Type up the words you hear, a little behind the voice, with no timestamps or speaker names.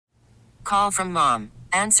call from mom.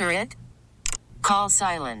 Answer it. Call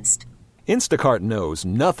silenced. Instacart knows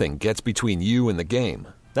nothing gets between you and the game.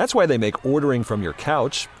 That's why they make ordering from your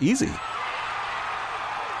couch easy.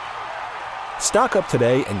 Stock up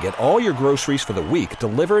today and get all your groceries for the week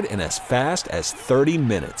delivered in as fast as 30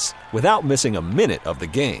 minutes without missing a minute of the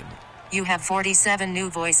game. You have 47 new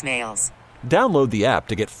voicemails. Download the app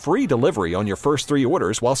to get free delivery on your first 3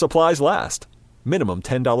 orders while supplies last. Minimum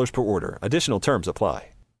 $10 per order. Additional terms apply.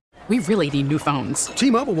 We really need new phones.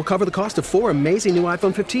 T-Mobile will cover the cost of 4 amazing new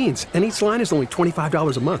iPhone 15s, and each line is only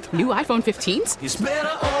 $25 a month. New iPhone 15s? It's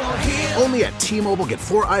better over here. Only at T-Mobile, get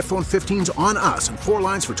 4 iPhone 15s on us and 4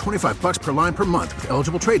 lines for $25 per line per month with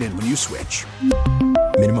eligible trade-in when you switch.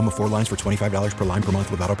 Minimum of 4 lines for $25 per line per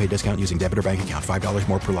month with autopay discount using debit or bank account. $5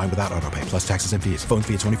 more per line without autopay, plus taxes and fees. Phone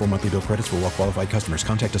fee at 24 monthly bill credits for well-qualified customers.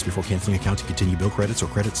 Contact us before canceling account to continue bill credits or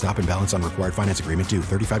credit stop and balance on required finance agreement due.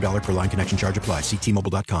 $35 per line connection charge applies. See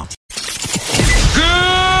T-Mobile.com.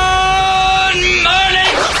 Good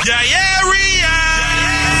morning, Diarrhea!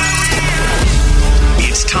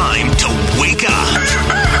 It's time to wake up.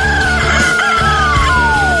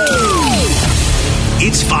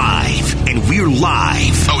 It's 5, and we're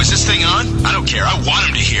live. Oh, is this thing on? I don't care. I want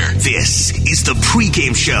him to hear. This is the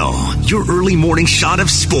pregame show, your early morning shot of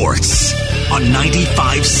sports on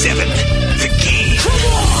 95.7 The Game. Come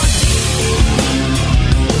on!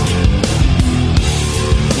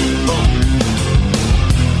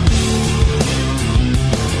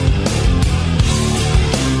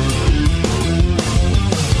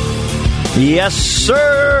 Yes,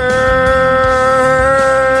 sir.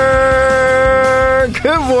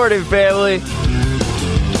 Good morning, family.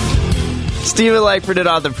 Steven Langford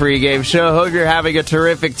on the pregame show. Hope you're having a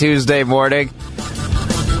terrific Tuesday morning.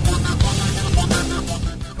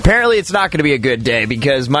 Apparently, it's not going to be a good day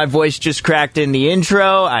because my voice just cracked in the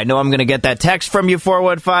intro. I know I'm going to get that text from you,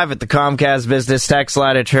 415, at the Comcast Business text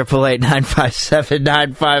line at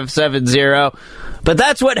 888-957-9570. But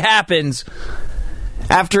that's what happens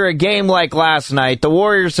after a game like last night. The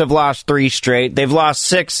Warriors have lost 3 straight. They've lost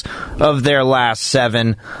 6 of their last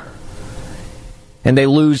 7. And they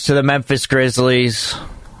lose to the Memphis Grizzlies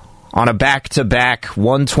on a back-to-back,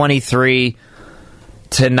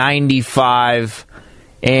 123-95.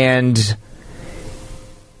 And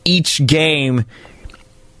each game,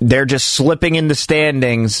 they're just slipping in the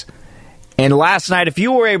standings. And last night, if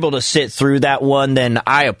you were able to sit through that one, then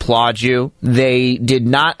I applaud you. They did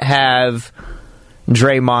not have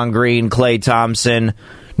Draymond Green, Klay Thompson,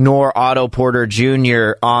 nor Otto Porter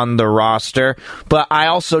Jr. on the roster. But I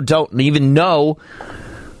also don't even know,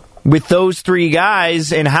 with those 3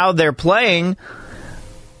 guys and how they're playing,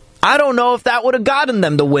 I don't know if that would have gotten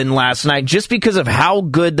them the win last night, just because of how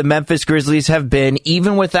good the Memphis Grizzlies have been,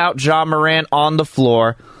 even without Ja Morant on the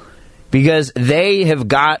floor, because they have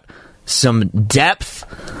got some depth.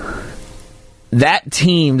 That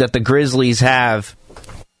team that the Grizzlies have,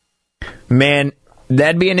 man,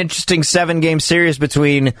 that'd be an interesting 7-game series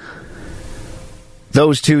between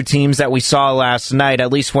those 2 teams that we saw last night,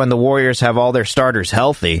 at least when the Warriors have all their starters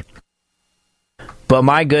healthy. But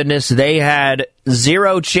my goodness, they had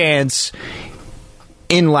 0 chance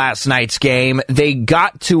in last night's game. They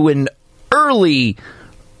got to an early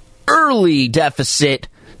deficit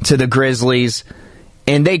to the Grizzlies,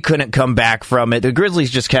 and they couldn't come back from it. The Grizzlies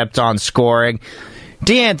just kept on scoring.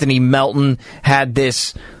 DeAnthony Melton had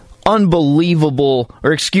this unbelievable,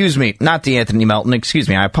 or excuse me, not DeAnthony Melton, excuse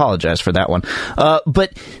me, I apologize for that one.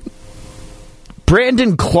 But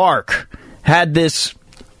Brandon Clark had this,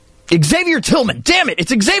 Xavier Tillman, damn it,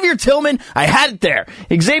 it's Xavier Tillman, I had it there.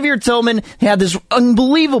 Xavier Tillman had this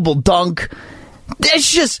unbelievable dunk.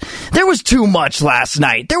 It's just, there was too much last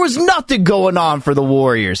night. There was nothing going on for the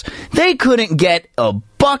Warriors. They couldn't get a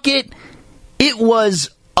bucket. It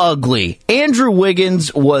was ugly. Andrew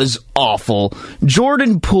Wiggins was awful.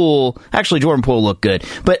 Jordan Poole looked good.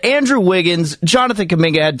 But Andrew Wiggins, Jonathan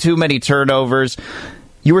Kuminga had too many turnovers.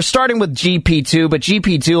 You were starting with GP2, but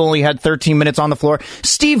GP2 only had 13 minutes on the floor.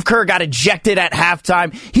 Steve Kerr got ejected at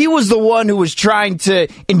halftime. He was the one who was trying to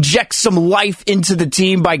inject some life into the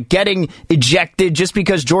team by getting ejected just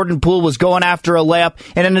because Jordan Poole was going after a layup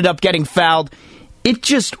and ended up getting fouled. It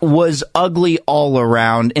just was ugly all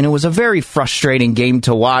around, and it was a very frustrating game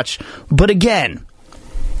to watch. But again,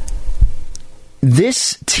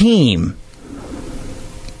 this team,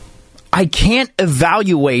 I can't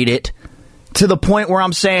evaluate it to the point where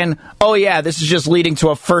I'm saying, oh yeah, this is just leading to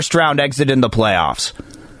a first-round exit in the playoffs.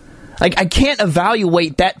 Like, I can't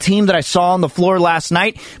evaluate that team that I saw on the floor last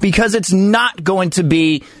night because it's not going to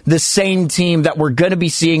be the same team that we're going to be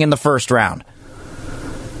seeing in the first round.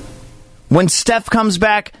 When Steph comes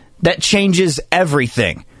back, that changes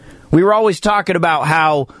everything. We were always talking about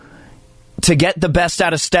how to get the best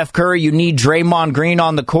out of Steph Curry, you need Draymond Green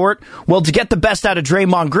on the court. Well, to get the best out of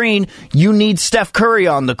Draymond Green, you need Steph Curry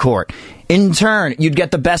on the court. In turn, you'd get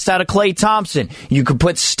the best out of Klay Thompson. You could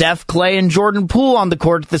put Steph, Klay, and Jordan Poole on the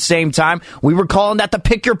court at the same time. We were calling that the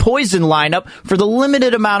pick your poison lineup for the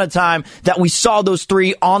limited amount of time that we saw those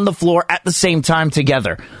three on the floor at the same time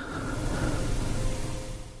together.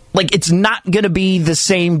 Like, it's not going to be the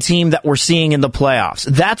same team that we're seeing in the playoffs.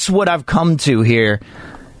 That's what I've come to here.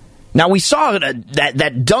 Now, we saw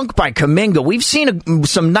that dunk by Kuminga. We've seen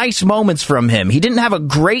some nice moments from him. He didn't have a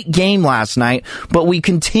great game last night, but we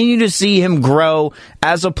continue to see him grow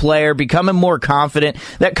as a player, becoming more confident.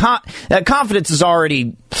 That confidence is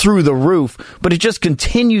already through the roof, but it just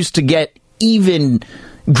continues to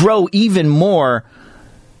grow even more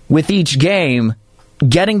with each game.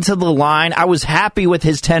 Getting to the line, I was happy with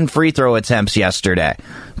his 10 free throw attempts yesterday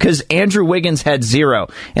because Andrew Wiggins had 0.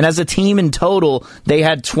 And as a team in total, they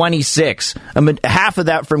had 26. Half of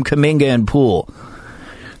that from Kuminga and Poole.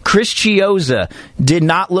 Chris Chiozza did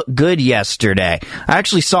not look good yesterday. I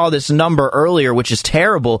actually saw this number earlier, which is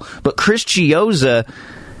terrible, but Chris Chiozza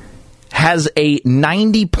has a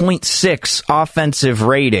 90.6 offensive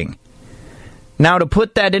rating. Now, to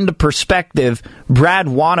put that into perspective, Brad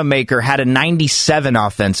Wanamaker had a 97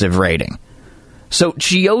 offensive rating. So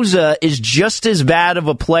Chiozza is just as bad of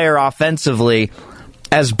a player offensively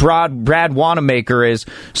as Brad Wanamaker is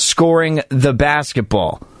scoring the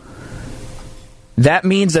basketball. That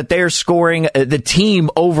means that they're scoring, the team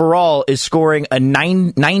overall is scoring a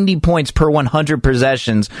 90 points per 100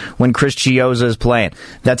 possessions when Chris Chiozza is playing.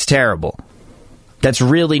 That's terrible. That's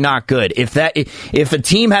really not good. If a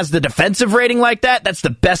team has the defensive rating like that, that's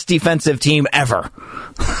the best defensive team ever.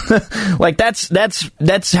 Like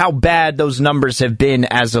that's how bad those numbers have been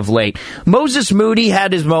as of late. Moses Moody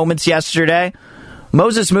had his moments yesterday.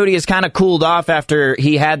 Moses Moody has kind of cooled off after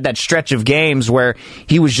he had that stretch of games where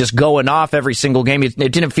he was just going off every single game. It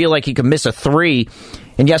didn't feel like he could miss a three.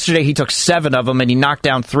 And yesterday he took 7 of them and he knocked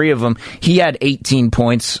down 3 of them. He had 18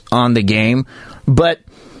 points on the game. But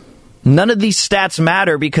none of these stats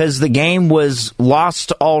matter because the game was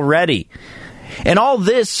lost already. And all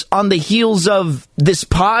this on the heels of this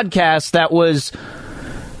podcast that was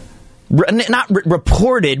not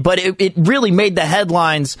reported, but it really made the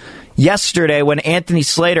headlines yesterday when Anthony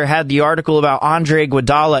Slater had the article about Andre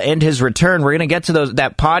Iguodala and his return. We're going to get to those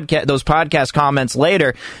podcast comments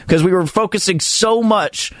later because we were focusing so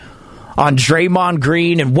much on Draymond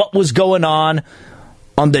Green and what was going on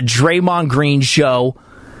the Draymond Green show.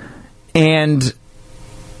 And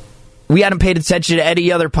we hadn't paid attention to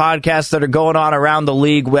any other podcasts that are going on around the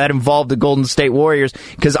league that involved the Golden State Warriors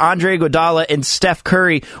because Andre Iguodala and Steph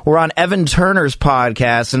Curry were on Evan Turner's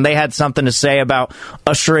podcast, and they had something to say about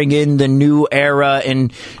ushering in the new era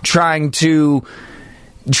and trying to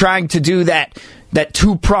do that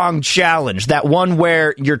two-pronged challenge, that one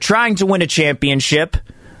where you're trying to win a championship,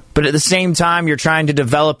 but at the same time, you're trying to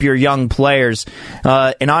develop your young players.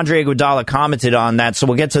 And Andre Iguodala commented on that, so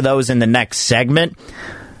we'll get to those in the next segment.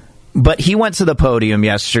 But he went to the podium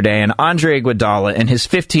yesterday, and Andre Iguodala, in his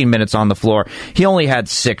 15 minutes on the floor, he only had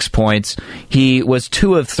 6 points. He was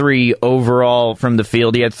 2 of 3 overall from the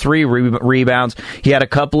field. He had 3 rebounds. He had a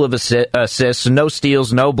couple of assists, no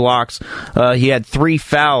steals, no blocks. He had 3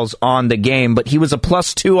 fouls on the game, but he was a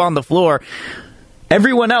 +2 on the floor.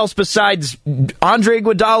 Everyone else besides Andre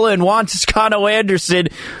Iguodala and Juan Toscano Anderson,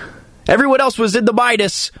 everyone else was in the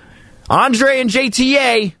minus. Andre and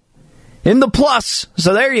JTA in the plus.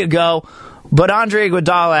 So there you go. But Andre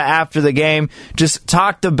Iguodala, after the game, just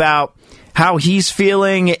talked about how he's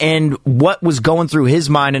feeling and what was going through his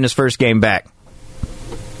mind in his first game back.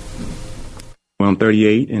 Well, I'm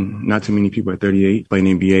 38, and not too many people are 38 playing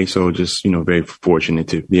the NBA, so just, very fortunate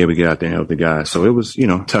to be able to get out there and help the guys. So it was,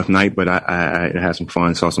 tough night, but I had some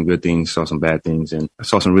fun, saw some good things, saw some bad things, and I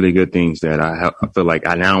saw some really good things that I feel like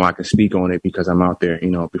now I can speak on it because I'm out there.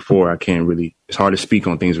 Before I can't really, it's hard to speak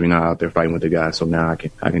on things when you're not out there fighting with the guys, so now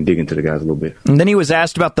I can dig into the guys a little bit. And then he was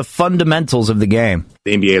asked about the fundamentals of the game.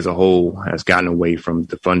 The NBA as a whole has gotten away from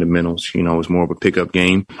the fundamentals. It's more of a pickup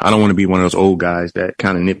game. I don't want to be one of those old guys that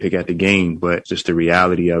kind of nitpick at the game, but just the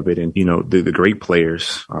reality of it. And, the great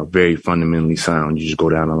players are very fundamentally sound. You just go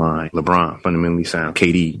down the line. LeBron, fundamentally sound.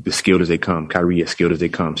 KD, as skilled as they come. Kyrie, as skilled as they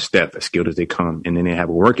come. Steph, as skilled as they come. And then they have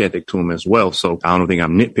a work ethic to them as well. So I don't think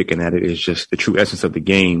I'm nitpicking at it. It's just the true essence of the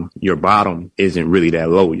game. Your bottom isn't really that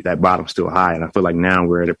low. That bottom's still high. And I feel like now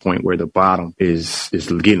we're at a point where the bottom is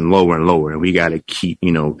getting lower and lower. And we got to keep,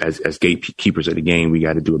 as gatekeepers of the game, we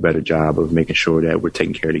got to do a better job of making sure that we're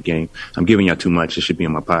taking care of the game. I'm giving y'all too much. It should be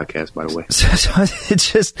on my podcast, by the way.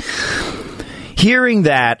 It's just, hearing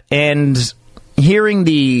that and hearing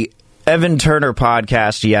the Evan Turner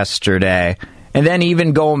podcast yesterday, and then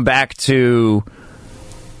even going back to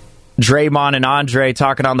Draymond and Andre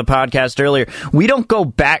talking on the podcast earlier, we don't go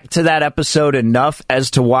back to that episode enough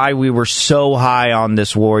as to why we were so high on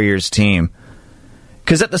this Warriors team.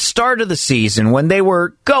 Because at the start of the season, when they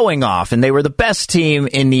were going off and they were the best team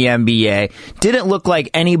in the NBA, didn't look like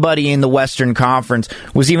anybody in the Western Conference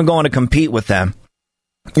was even going to compete with them.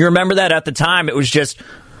 You remember that at the time, it was just,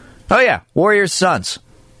 oh yeah, Warriors, Suns.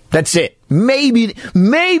 That's it. Maybe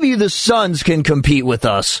the Suns can compete with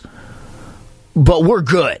us, but we're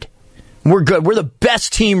good. We're good. We're the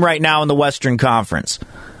best team right now in the Western Conference.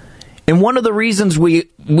 And one of the reasons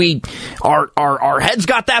our heads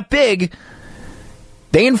got that big,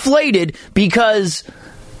 they inflated because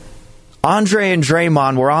Andre and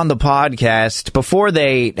Draymond were on the podcast before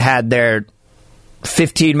they had their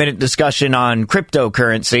 15-minute discussion on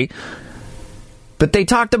cryptocurrency. But they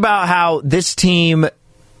talked about how this team,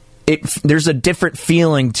 there's a different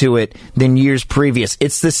feeling to it than years previous.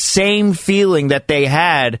 It's the same feeling that they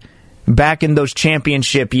had back in those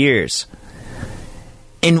championship years.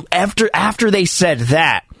 And after they said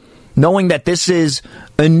that, knowing that this is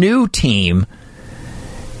a new team,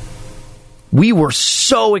 we were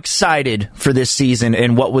so excited for this season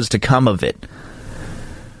and what was to come of it.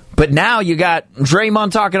 But now you got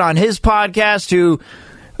Draymond talking on his podcast, who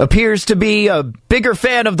appears to be a bigger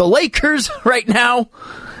fan of the Lakers right now,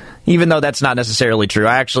 even though that's not necessarily true.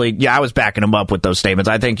 I was backing him up with those statements.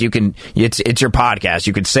 I think it's your podcast.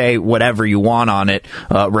 You can say whatever you want on it,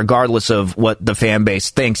 regardless of what the fan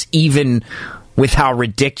base thinks, even with how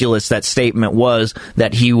ridiculous that statement was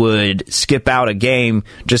that he would skip out a game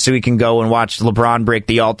just so he can go and watch LeBron break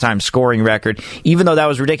the all-time scoring record. Even though that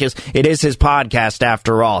was ridiculous, it is his podcast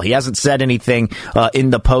after all. He hasn't said anything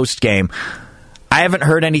in the postgame. I haven't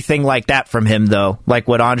heard anything like that from him, though, like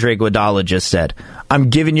what Andre Iguodala just said. I'm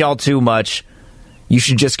giving y'all too much. You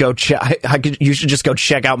should just go check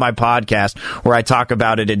out my podcast where I talk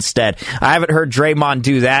about it instead. I haven't heard Draymond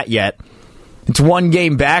do that yet. It's one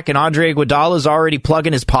game back, and Andre Iguodala is already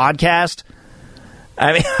plugging his podcast.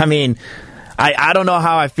 I mean, I don't know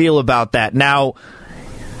how I feel about that. Now,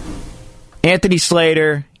 Anthony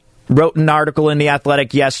Slater wrote an article in The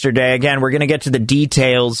Athletic yesterday. Again, we're going to get to the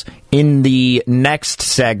details in the next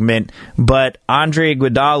segment, but Andre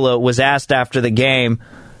Iguodala was asked after the game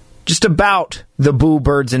just about the Boo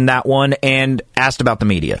Birds in that one and asked about the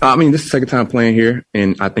media. I mean, this is the second time playing here,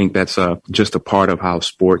 and I think that's just a part of how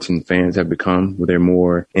sports and fans have become, where they're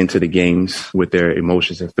more into the games with their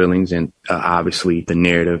emotions and feelings, and obviously the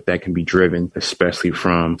narrative that can be driven, especially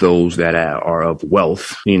from those that are of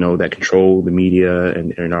wealth, that control the media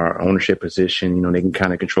and our ownership position. They can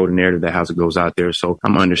kind of control the narrative that how it goes out there. So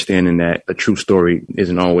I'm understanding that a true story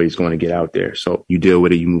isn't always going to get out there. So you deal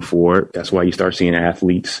with it, you move forward. That's why you start seeing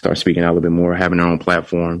athletes start speaking out a little bit more, having their own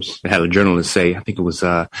platforms. I had a journalist say, I think it was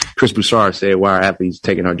Chris Broussard said, why are athletes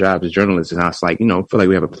taking our jobs as journalists? And I was like, I feel like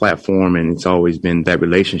we have a platform, and it's always been that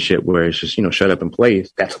relationship where it's just, shut up and play.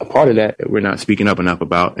 That's a part of that we're not speaking up enough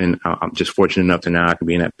about. And I'm just fortunate enough to now I can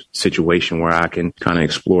be in that situation where I can kind of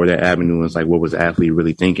explore that avenue. And it's like, what was the athlete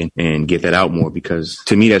really thinking, and get that out more? Because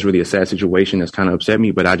to me, that's really a sad situation. That's kind of upset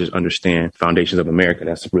me, but I just understand Foundations of America.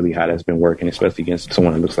 That's really how that's been working, especially against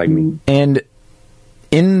someone that looks like me. And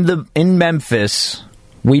in Memphis,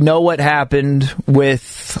 we know what happened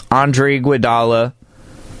with Andre Iguodala.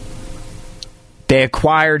 They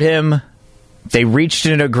acquired him. They reached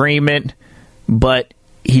an agreement, but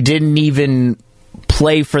he didn't even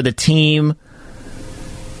play for the team.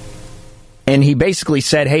 And he basically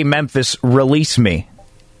said, hey, Memphis, release me.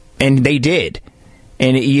 And they did.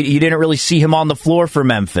 And you didn't really see him on the floor for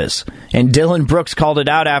Memphis. And Dylan Brooks called it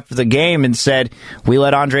out after the game and said, we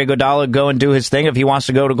let Andre Iguodala go and do his thing. If he wants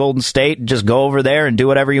to go to Golden State, just go over there and do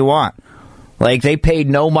whatever you want. Like, they paid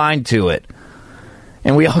no mind to it.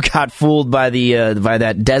 And we all got fooled by by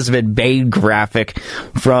that Desmond Bain graphic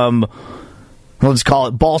from, let's call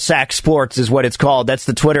it Ballsack Sports is what it's called. That's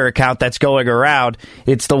the Twitter account that's going around.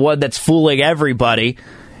 It's the one that's fooling everybody.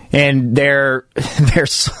 And their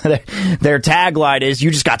tagline is,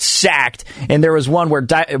 you just got sacked. And there was one where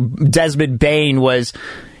Desmond Bain was,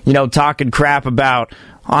 talking crap about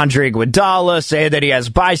Andre Iguodala, saying that he has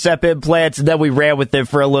bicep implants, and then we ran with it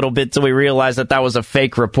for a little bit till we realized that was a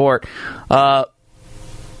fake report. But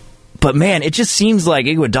man, it just seems like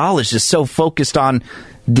Iguodala is just so focused on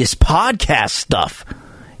this podcast stuff.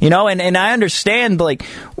 And I understand,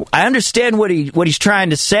 I understand what he's trying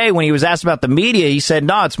to say when he was asked about the media. He said,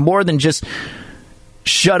 no, it's more than just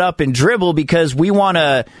shut up and dribble, because we want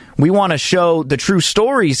to show the true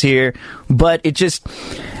stories here. But it just,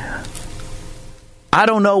 I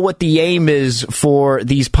don't know what the aim is for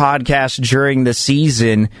these podcasts during the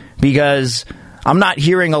season, because I'm not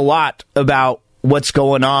hearing a lot about what's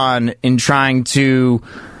going on in trying to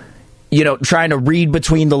read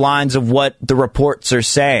between the lines of what the reports are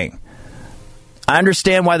saying. I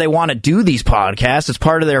understand why they want to do these podcasts. It's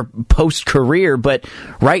part of their post-career, but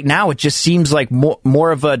right now it just seems like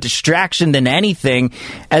more of a distraction than anything,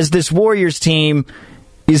 as this Warriors team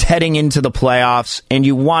is heading into the playoffs, and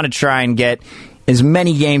you want to try and get as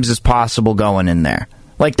many games as possible going in there.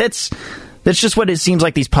 Like, that's just what it seems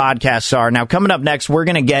like these podcasts are. Now, coming up next, we're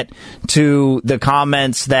going to get to the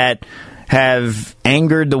comments that have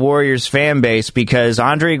angered the Warriors fan base, because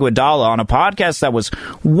Andre Iguodala, on a podcast that was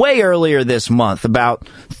way earlier this month, about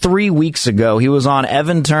 3 weeks ago, he was on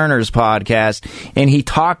Evan Turner's podcast, and he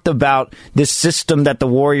talked about this system that the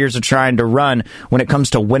Warriors are trying to run when it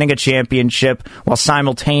comes to winning a championship while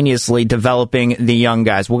simultaneously developing the young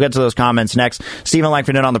guys. We'll get to those comments next. Steven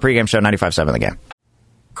Langford on the pregame show, 95.7 The Game.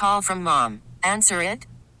 Call from mom. Answer it.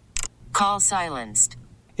 Call silenced.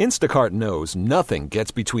 Instacart knows nothing gets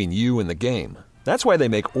between you and the game. That's why they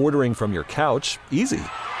make ordering from your couch easy.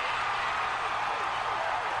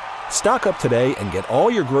 Stock up today and get all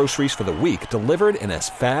your groceries for the week delivered in as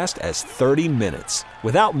fast as 30 minutes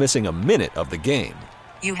without missing a minute of the game.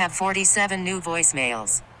 You have 47 new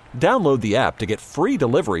voicemails. Download the app to get free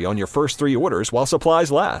delivery on your first 3 orders while supplies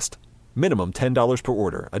last. Minimum $10 per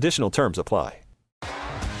order. Additional terms apply.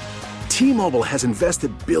 T-Mobile has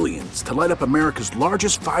invested billions to light up America's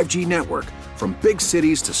largest 5G network, from big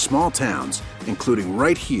cities to small towns, including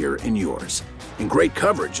right here in yours. And great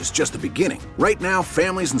coverage is just the beginning. Right now,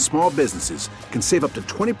 families and small businesses can save up to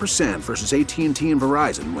 20% versus AT&T and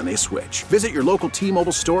Verizon when they switch. Visit your local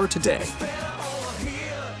T-Mobile store today.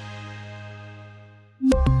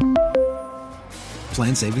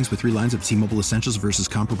 Plan savings with 3 lines of T-Mobile Essentials versus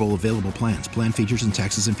comparable available plans. Plan features and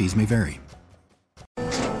taxes and fees may vary.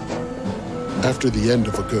 After the end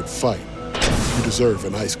of a good fight, you deserve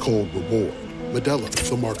an ice-cold reward. Modelo is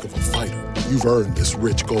the mark of a fighter. You've earned this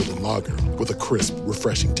rich golden lager with a crisp,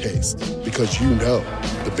 refreshing taste. Because you know,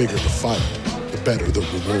 the bigger the fight, the better the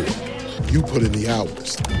reward. You put in the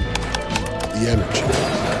hours, the energy,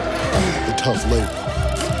 the tough labor.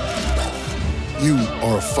 You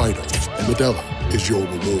are a fighter, and Modelo is your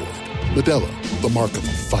reward. Modelo, the mark of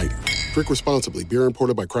a fighter. Drink responsibly. Beer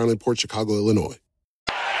imported by Crown Imports, Chicago, Illinois.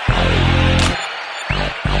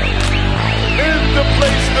 The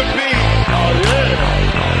place to be. Oh, yeah.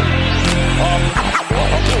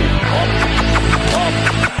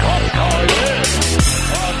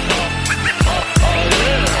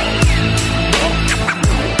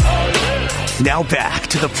 Now back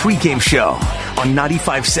to the pregame show on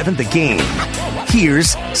 95.7 The Game.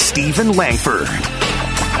 Here's Steven Langford.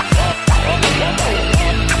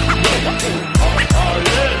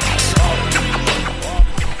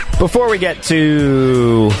 Before we get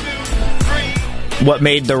to what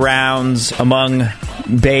made the rounds among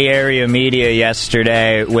Bay Area media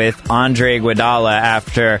yesterday with Andre Iguodala,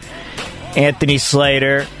 after Anthony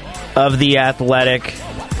Slater of The Athletic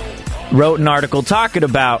wrote an article talking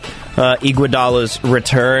about Iguodala's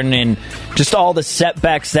return and just all the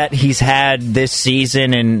setbacks that he's had this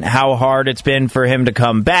season and how hard it's been for him to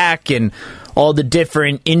come back and all the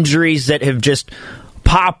different injuries that have just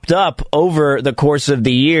popped up over the course of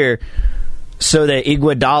the year, so that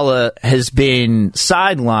Iguodala has been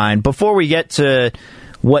sidelined. Before we get to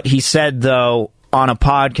what he said, though, on a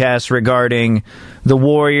podcast regarding the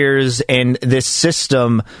Warriors and this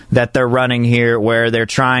system that they're running here, where they're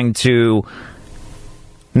trying to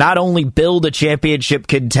not only build a championship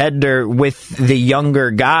contender with the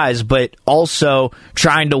younger guys, but also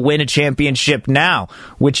trying to win a championship now,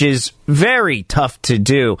 which is very tough to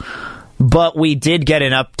do. But we did get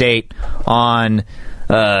an update on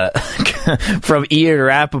from Ian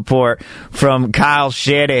Rappaport, from Kyle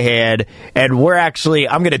Shanahan, and I'm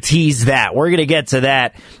going to tease that. We're going to get to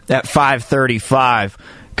that at 5:35,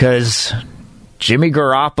 because Jimmy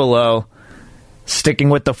Garoppolo sticking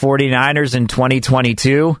with the 49ers in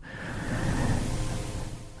 2022.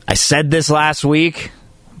 I said this last week,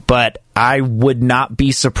 but I would not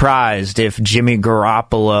be surprised if Jimmy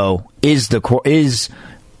Garoppolo is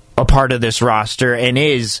a part of this roster and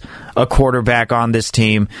is a quarterback on this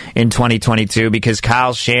team in 2022, because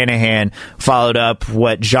Kyle Shanahan followed up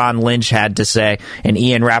what John Lynch had to say, and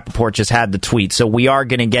Ian Rappaport just had the tweet. So we are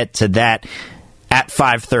going to get to that at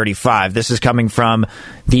 5:35. This is coming from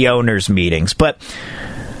the owners' meetings. But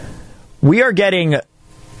we are getting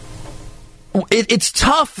it's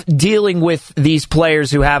tough dealing with these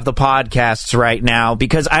players who have the podcasts right now,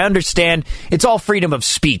 because I understand it's all freedom of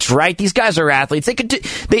speech, right? These guys are athletes.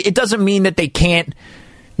 It doesn't mean that they can't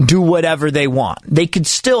do whatever they want. They could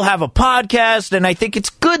still have a podcast, and I think it's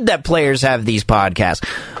good that players have these podcasts.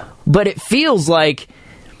 But it feels like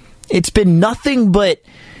it's been nothing but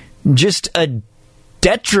just a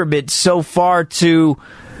detriment so far to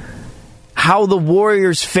how the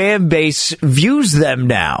Warriors fan base views them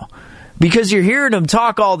now. Because you're hearing them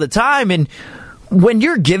talk all the time, and when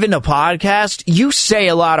you're given a podcast, you say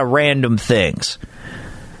a lot of random things.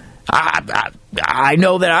 I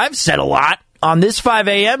know that I've said a lot on this 5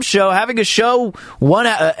 a.m. show, having a show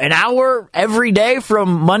an hour every day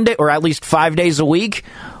from Monday, or at least 5 days a week,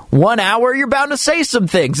 1 hour, you're bound to say some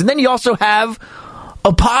things. And then you also have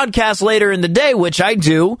a podcast later in the day, which I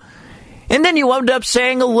do, and then you end up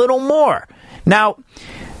saying a little more. Now,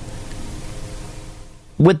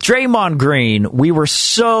 with Draymond Green, we were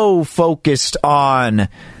so focused on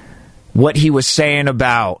what he was saying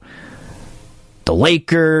about the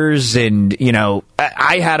Lakers, and,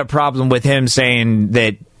 I had a problem with him saying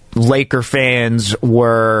that Laker fans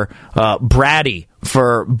were bratty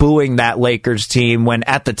for booing that Lakers team, when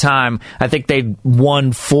at the time, I think they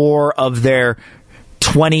won 4 of their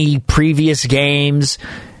 20 previous games,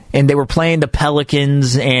 and they were playing the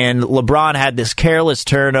Pelicans, and LeBron had this careless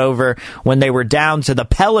turnover when they were down to the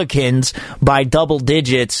Pelicans by double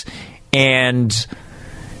digits, and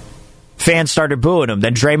fans started booing him.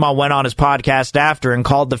 Then Draymond went on his podcast after and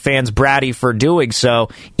called the fans bratty for doing so,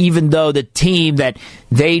 even though the team that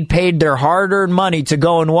they'd paid their hard-earned money to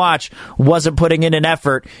go and watch wasn't putting in an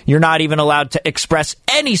effort. You're not even allowed to express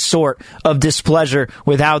any sort of displeasure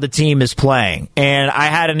with how the team is playing. And I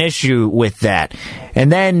had an issue with that.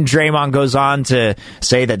 And then Draymond goes on to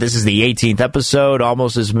say that this is the 18th episode,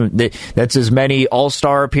 that's as many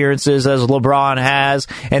All-Star appearances as LeBron has.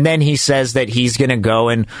 And then he says that he's going to go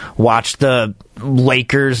and watch the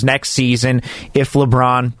Lakers next season if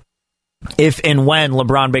and when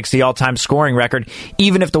LeBron breaks the all-time scoring record,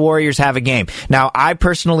 even if the Warriors have a game. Now, I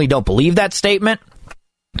personally don't believe that statement.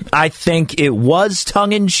 I think it was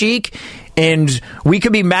tongue-in-cheek, and we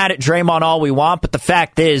could be mad at Draymond all we want, but the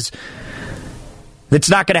fact is, it's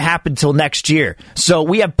not going to happen till next year. So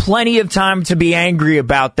we have plenty of time to be angry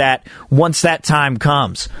about that once that time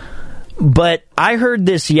comes. But I heard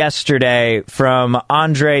this yesterday from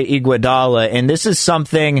Andre Iguodala, and this is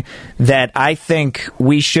something that I think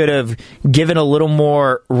we should have given a little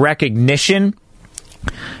more recognition,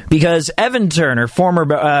 because Evan Turner,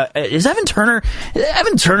 is Evan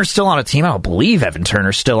Turner still on a team? I don't believe Evan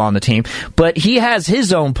Turner's still on the team, but he has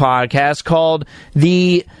his own podcast called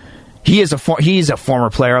He's a former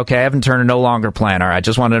player. Okay, Evan Turner no longer playing. All right,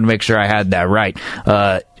 just wanted to make sure I had that right.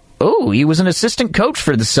 He was an assistant coach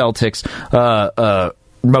for the Celtics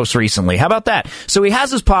most recently. How about that? So he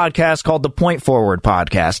has his podcast called the Point Forward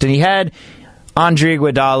Podcast, and he had Andre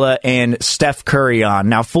Iguodala and Steph Curry on.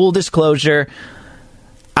 Now, full disclosure,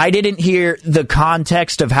 I didn't hear the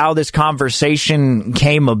context of how this conversation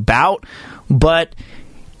came about, but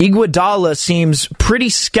Iguodala seems pretty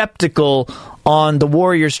skeptical on the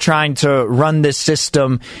Warriors trying to run this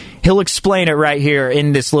system. He'll explain it right here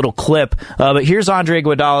in this little clip. But here's Andre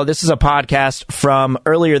Iguodala. This is a podcast from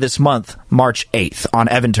earlier this month, March 8th, on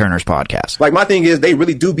Evan Turner's podcast. Like, my thing is, they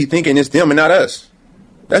really do be thinking it's them and not us.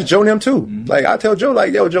 That's Joe and them, too. Mm-hmm. Like, I tell Joe,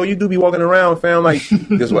 like, yo, Joe, you do be walking around, fam, like,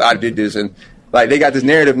 this is what I did this. And, like, they got this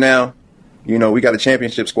narrative now. We got a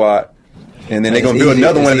championship squad. And then they're going to build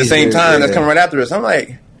another one at the same time that's coming right after us. I'm like,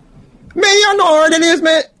 man, y'all know how hard it is,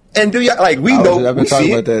 man. And do y'all, like, we know. I've been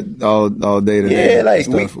talking about that all day today. Yeah, like,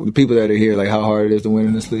 the people that are here, like, how hard it is to win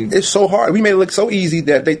in this league. It's so hard. We made it look so easy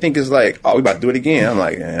that they think it's like, oh, we about to do it again. I'm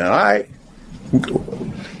like, all right.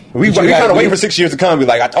 We kind of waiting for 6 years to come and be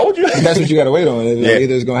like, I told you. That's what you got to wait on.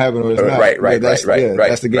 Either it's going to happen or it's not. Right. That's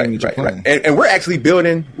the game that you're playing. And we're actually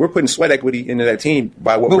we're putting sweat equity into that team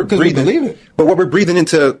by what we're breathing. We believe it. But what we're breathing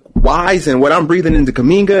into Wise and what I'm breathing into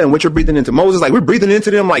Kuminga and what you're breathing into Moses, like, we're breathing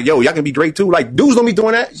into them like, yo, y'all can be great too. Like, dudes don't be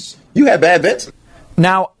doing that. You have bad vets.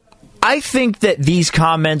 Now, I think that these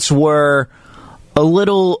comments were a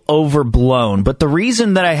little overblown, but the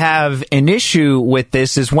reason that I have an issue with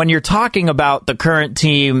this is when you're talking about the current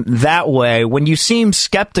team that way, when you seem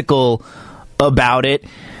skeptical about it,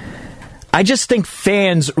 I just think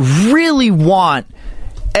fans really want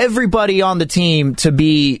everybody on the team to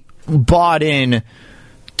be bought in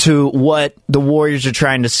to what the Warriors are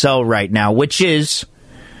trying to sell right now, which is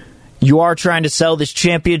you are trying to sell this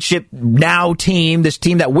championship now team, this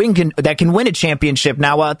team that can win a championship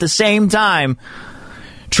now, while at the same time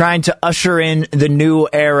trying to usher in the new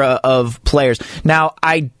era of players. Now,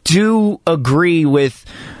 I do agree with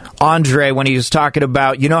Andre when he was talking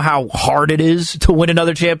about, how hard it is to win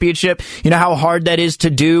another championship. You know how hard that is to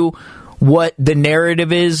do what the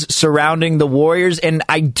narrative is surrounding the Warriors. And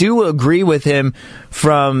I do agree with him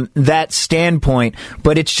from that standpoint.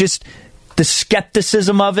 But it's just the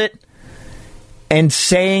skepticism of it and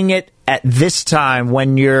saying it at this time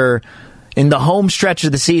when you're in the home stretch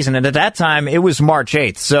of the season. And at that time, it was March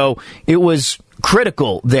 8th. So it was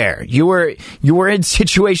critical there. You were in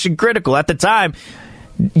situation critical. At the time,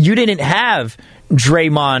 you didn't have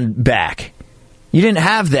Draymond back. You didn't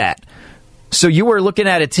have that. So you were looking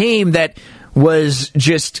at a team that was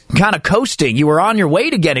just kind of coasting. You were on your way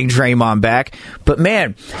to getting Draymond back. But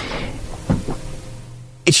man,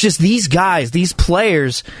 it's just these guys, these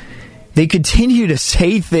players, they continue to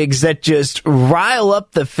say things that just rile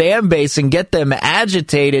up the fan base and get them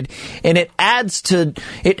agitated, and it adds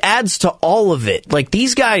to all of it. Like,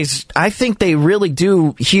 these guys, I think they really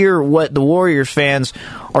do hear what the Warriors fans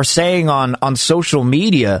are saying on social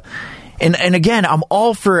media. And again, I'm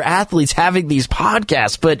all for athletes having these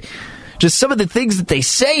podcasts, but just some of the things that they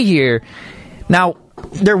say here. Now,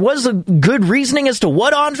 there was a good reasoning as to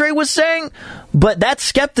what Andre was saying, but that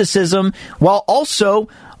skepticism, while also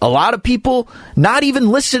a lot of people not even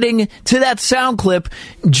listening to that sound clip,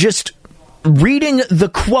 just reading the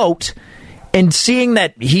quote and seeing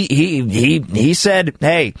that he said,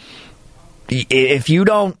 hey, if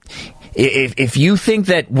you think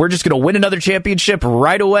that we're just going to win another championship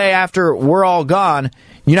right away after we're all gone,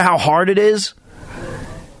 you know how hard it is?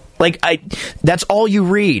 That's all you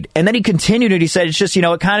read. And then he continued and he said, it's just,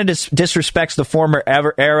 it kind of disrespects the former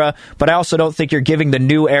era, but I also don't think you're giving the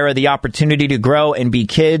new era the opportunity to grow and be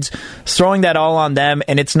kids. Throwing that all on them,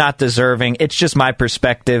 and it's not deserving. It's just my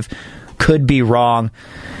perspective. Could be wrong.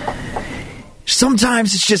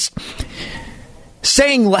 Sometimes it's just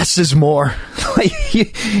saying less is more.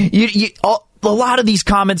 A lot of these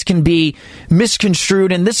comments can be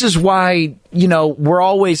misconstrued, and this is why, they're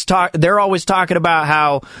always talking about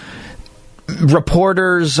how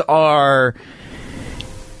reporters are,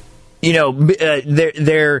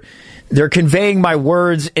 they're conveying my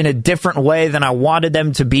words in a different way than I wanted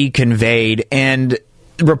them to be conveyed. And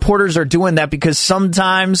reporters are doing that because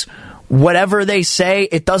sometimes whatever they say,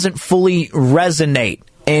 it doesn't fully resonate.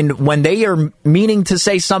 And when they are meaning to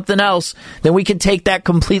say something else, then we can take that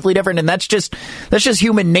completely different. And that's just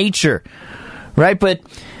human nature, right? But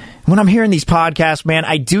when I'm hearing these podcasts, man,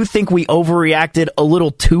 I do think we overreacted a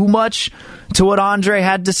little too much to what Andre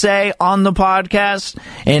had to say on the podcast.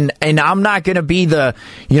 And I'm not going to be the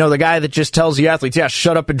guy that just tells the athletes, yeah,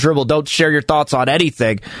 shut up and dribble. Don't share your thoughts on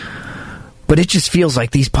anything. But it just feels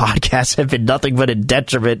like these podcasts have been nothing but a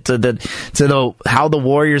detriment to how the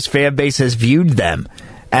Warriors fan base has viewed them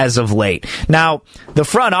as of late. Now, the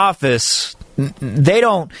front office, they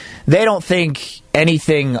don't think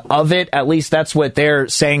anything of it. At least that's what they're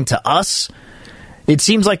saying to us. It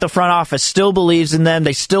seems like the front office still believes in them.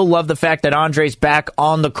 They still love the fact that Andre's back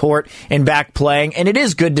on the court and back playing. And it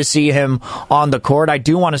is good to see him on the court. I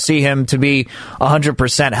do want to see him to be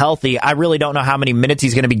 100% healthy. I really don't know how many minutes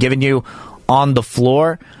he's going to be giving you on the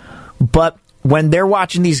floor. But when they're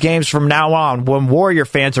watching these games from now on, when Warrior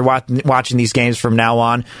fans are watching these games from now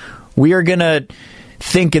on, we are going to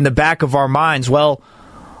think in the back of our minds, well,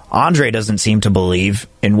 Andre doesn't seem to believe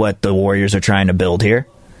in what the Warriors are trying to build here.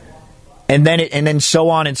 And then so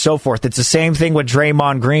on and so forth. It's the same thing with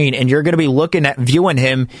Draymond Green, and you're going to be viewing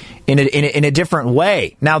him in a different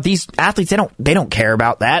way. Now, these athletes, they don't care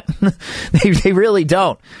about that. They really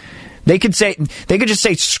don't. They could just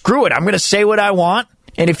say, screw it, I'm going to say what I want,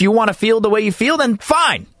 and if you want to feel the way you feel, then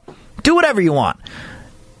fine. Do whatever you want.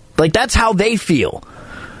 That's how they feel.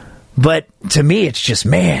 But to me, it's just,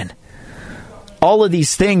 man, all of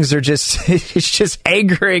these things are just, it's just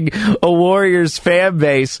angering a Warriors fan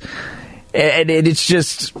base. And it's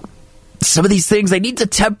just, some of these things, they need to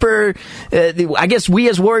temper. I guess we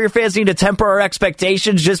as Warrior fans need to temper our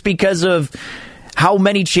expectations just because of how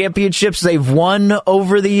many championships they've won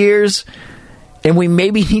over the years. And we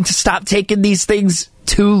maybe need to stop taking these things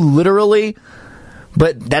too literally.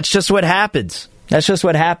 But that's just what happens. That's just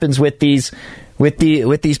what happens with these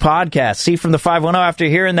podcasts. See from the 510, after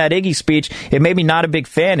hearing that Iggy speech, it made me not a big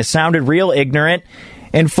fan. It sounded real ignorant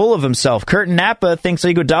and full of himself. Curtin Napa thinks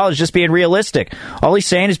Iguodala is just being realistic. All he's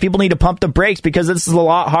saying is people need to pump the brakes because this is a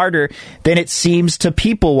lot harder than it seems to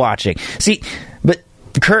people watching. See, but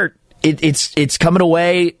Kurt, it's coming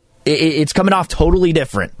away. It's coming off totally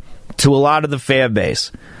different to a lot of the fan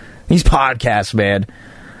base. These podcasts, man.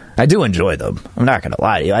 I do enjoy them. I'm not going to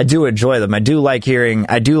lie to you. I do enjoy them. I do like hearing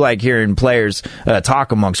players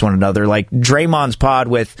talk amongst one another. Like Draymond's pod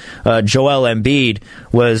with Joel Embiid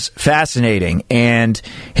was fascinating, and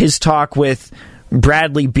his talk with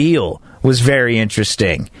Bradley Beal was very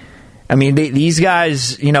interesting. I mean, these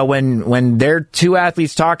guys, when they're two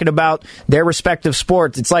athletes talking about their respective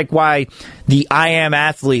sports, it's like why the I Am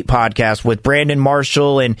Athlete podcast with Brandon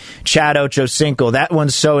Marshall and Chad Ochocinco, that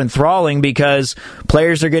one's so enthralling because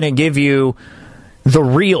players are going to give you the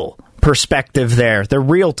real perspective there, the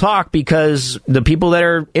real talk, because the people that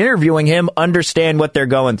are interviewing him understand what they're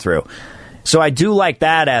going through. So I do like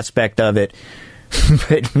that aspect of it.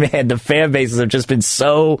 But, man, the fan bases have just been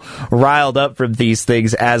so riled up from these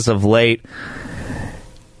things as of late.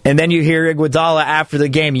 And then you hear Iguodala after the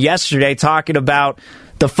game yesterday talking about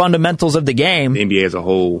the fundamentals of the game. The NBA as a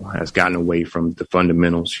whole has gotten away from the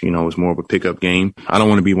fundamentals. It's more of a pickup game. I don't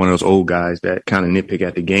want to be one of those old guys that kind of nitpick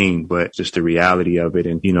at the game, but just the reality of it.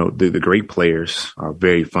 And, the great players are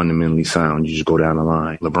very fundamentally sound. You just go down the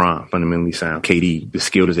line. LeBron, fundamentally sound. KD, as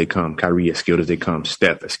skilled as they come. Kyrie, as skilled as they come.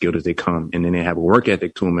 Steph, as skilled as they come. And then they have a work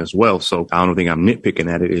ethic to them as well. So I don't think I'm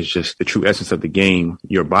nitpicking at it. It's just the true essence of the game.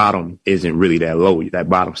 Your bottom isn't really that low. That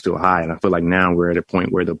bottom's still high. And I feel like now we're at a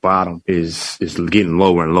point where the bottom is getting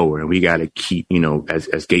lower and lower, and we got to keep,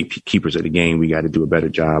 as gatekeepers of the game, we got to do a better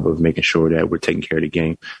job of making sure that we're taking care of the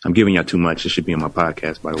game. I'm giving y'all too much. It should be on my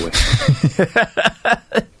podcast, by the way.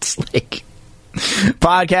 It's like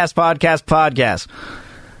podcast.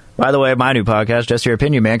 By the way, my new podcast, Just Your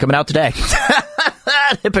Opinion, man, coming out today.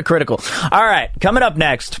 Hypocritical. All right, coming up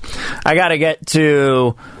next, I got to get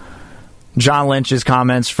to John Lynch's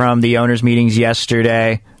comments from the owners' meetings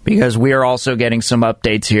yesterday, because we are also getting some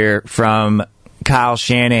updates here from Kyle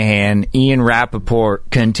Shanahan. Ian Rappaport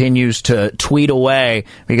continues to tweet away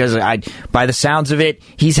because by the sounds of it,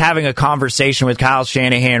 he's having a conversation with Kyle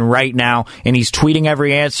Shanahan right now, and he's tweeting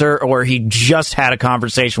every answer, or he just had a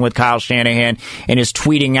conversation with Kyle Shanahan and is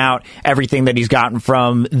tweeting out everything that he's gotten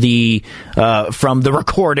from the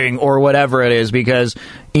recording or whatever it is, because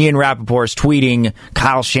Ian Rappaport's tweeting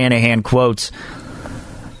Kyle Shanahan quotes,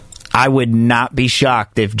 "I would not be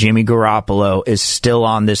shocked if Jimmy Garoppolo is still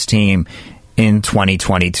on this team in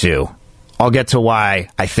 2022. I'll get to why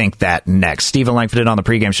I think that next. Steven Langford on the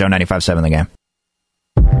pregame show, 95.7 The Game.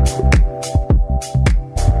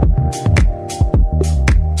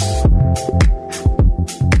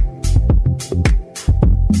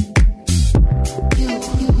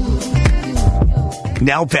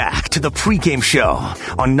 Now back to the pregame show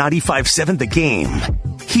on 95.7 The Game.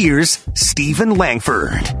 Here's Steven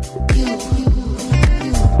Langford.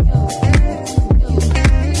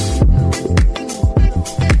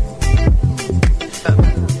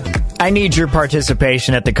 I need your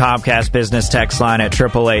participation at the Comcast business text line at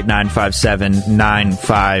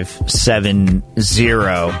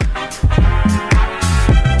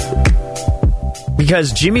 888-957-9570.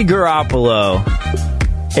 Because Jimmy Garoppolo,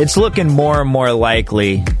 it's looking more and more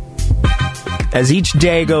likely as each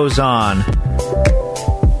day goes on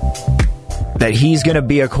that he's going to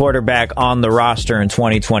be a quarterback on the roster in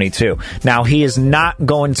 2022. Now, he is not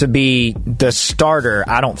going to be the starter.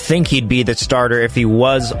 I don't think he'd be the starter if he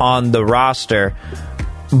was on the roster.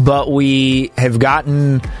 But we have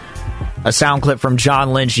gotten a sound clip from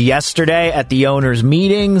John Lynch yesterday at the owners'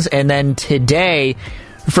 meetings, and then today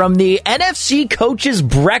from the NFC Coaches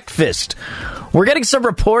Breakfast. We're getting some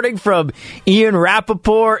reporting from Ian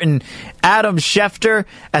Rappaport and Adam Schefter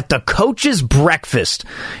at the Coaches Breakfast.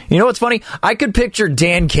 You know what's funny? I could picture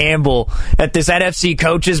Dan Campbell at this NFC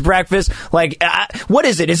Coaches Breakfast. Like, what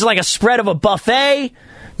is it? Is it like a spread of a buffet?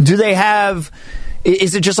 Do they have...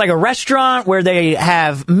 Is it just like a restaurant where they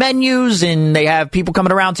have menus and they have people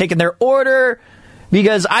coming around taking their order?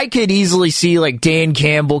 Because I could easily see like Dan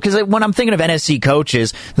Campbell, because when I'm thinking of NFC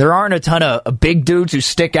coaches, there aren't a ton of big dudes who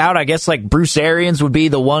stick out. I guess like Bruce Arians would be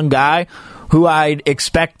the one guy who I'd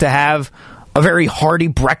expect to have a very hearty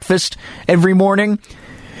breakfast every morning.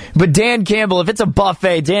 But Dan Campbell, if it's a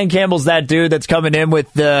buffet, Dan Campbell's that dude that's coming in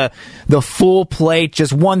with the full plate,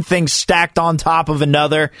 just one thing stacked on top of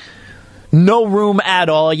another. No room at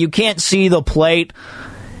all. You can't see the plate,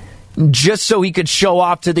 just so he could show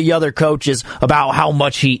off to the other coaches about how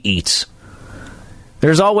much he eats.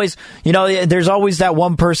 There's always that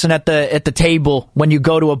one person at the table when you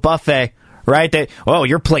go to a buffet, right? That, oh,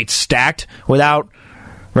 your plate's stacked, without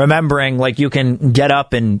remembering like you can get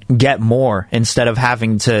up and get more instead of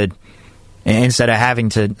having to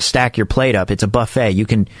stack your plate up. It's a buffet. You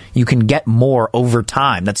can get more over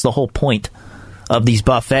time. That's the whole point of these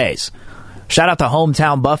buffets. Shout out to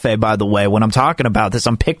Hometown Buffet, by the way. When I'm talking about this,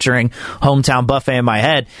 I'm picturing Hometown Buffet in my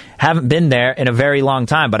head. Haven't been there in a very long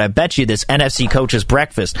time, but I bet you this NFC Coach's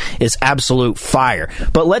Breakfast is absolute fire.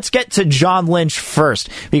 But let's get to John Lynch first,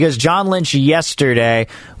 because John Lynch yesterday,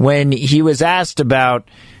 when he was asked about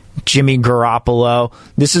Jimmy Garoppolo,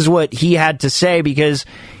 this is what he had to say, because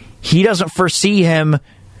he doesn't foresee him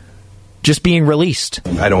just being released.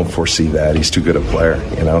 I don't foresee that. He's too good a player,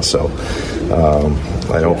 so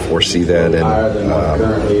I don't foresee that. And,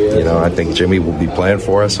 I think Jimmy will be playing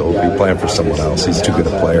for us, or will be playing for someone else. He's too good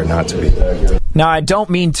a player not to be. Now, I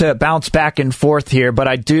don't mean to bounce back and forth here,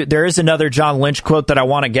 but there is another John Lynch quote that I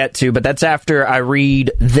want to get to, but that's after I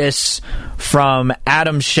read this from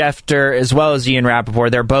Adam Schefter as well as Ian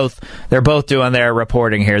Rappaport. They're both doing their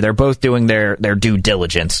reporting here. They're both doing their due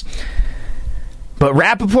diligence. But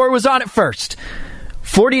Rappaport was on it first.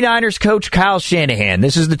 49ers coach Kyle Shanahan,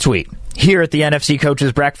 this is the tweet, here at the NFC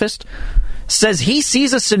Coach's Breakfast, says he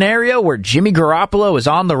sees a scenario where Jimmy Garoppolo is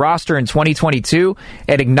on the roster in 2022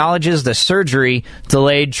 and acknowledges the surgery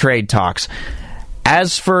delayed trade talks.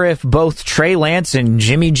 As for if both Trey Lance and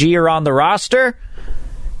Jimmy G are on the roster,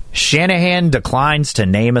 Shanahan declines to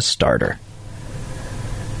name a starter.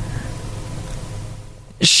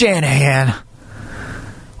 Shanahan.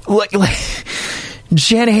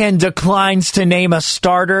 Shanahan declines to name a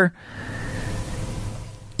starter.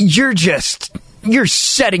 You're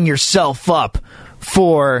setting yourself up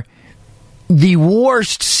for the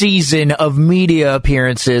worst season of media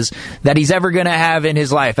appearances that he's ever going to have in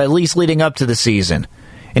his life, at least leading up to the season.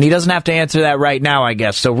 And he doesn't have to answer that right now, I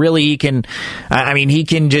guess. So really he can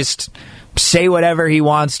just say whatever he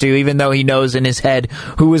wants to, even though he knows in his head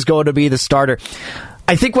who is going to be the starter.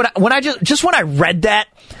 I think when I read that,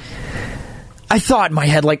 I thought in my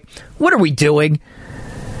head, what are we doing?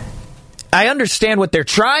 I understand what they're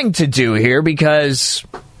trying to do here, because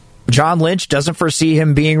John Lynch doesn't foresee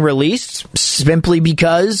him being released simply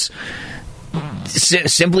because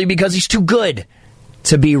he's too good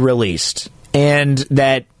to be released, and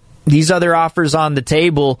that these other offers on the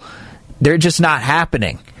table, they're just not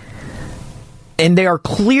happening. And they are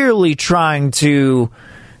clearly trying to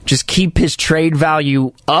just keep his trade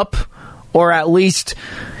value up, or at least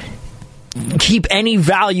keep any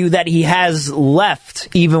value that he has left,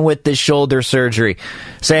 even with this shoulder surgery,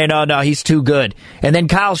 saying, oh no, he's too good. And then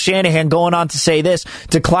Kyle Shanahan going on to say this,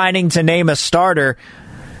 declining to name a starter,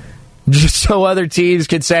 just so other teams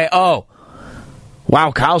could say, oh,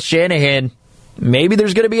 wow, Kyle Shanahan, maybe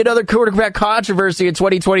there's going to be another quarterback controversy in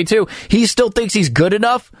 2022. He still thinks he's good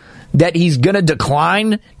enough that he's going to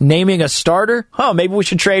decline naming a starter? Oh, maybe we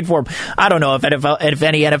should trade for him. I don't know if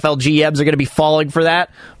any NFL GMs are going to be falling for that,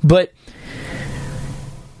 but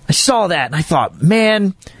I saw that and I thought,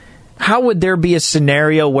 man, how would there be a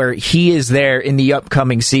scenario where he is there in the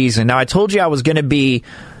upcoming season? Now, I told you I was going to be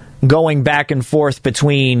going back and forth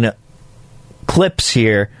between clips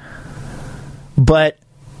here, but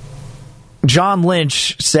John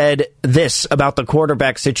Lynch said this about the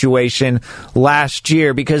quarterback situation last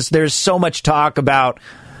year, because there's so much talk about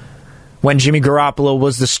when Jimmy Garoppolo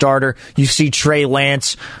was the starter. You see Trey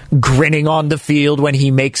Lance grinning on the field when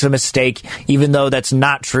he makes a mistake, even though that's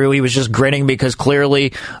not true. He was just grinning because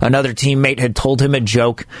clearly another teammate had told him a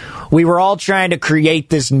joke. We were all trying to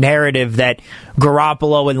create this narrative that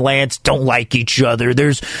Garoppolo and Lance don't like each other.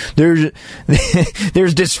 There's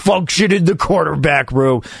dysfunction in the quarterback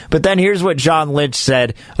room. But then here's what John Lynch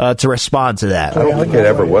said to respond to that. I don't think it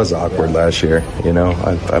ever was awkward last year. I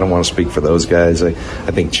don't want to speak for those guys. I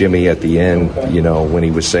think Jimmy at the end, when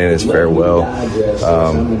he was saying his farewell,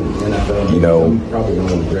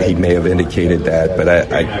 he may have indicated that, but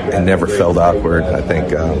I never felt awkward. I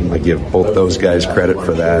think I give both those guys credit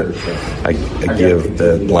for that. I give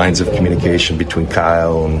the lines of communication between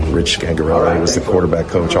Kyle and Rich Scangarelli, who was the quarterback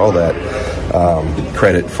coach, all that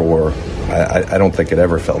credit for. I don't think it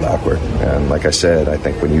ever felt awkward. And like I said, I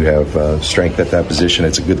think when you have strength at that position,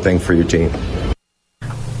 it's a good thing for your team.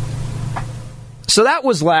 So that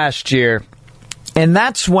was last year, and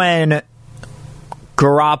that's when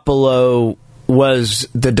Garoppolo was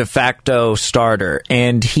the de facto starter,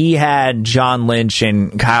 and he had John Lynch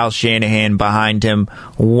and Kyle Shanahan behind him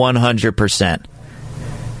 100%.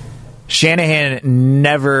 Shanahan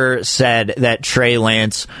never said that Trey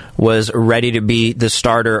Lance was ready to be the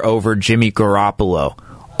starter over Jimmy Garoppolo.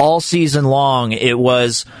 All season long, it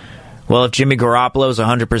was, well, if Jimmy Garoppolo is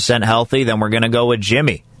 100% healthy, then we're going to go with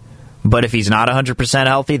Jimmy. But if he's not 100%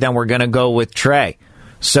 healthy, then we're going to go with Trey.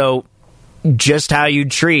 So just how you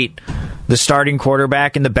treat the starting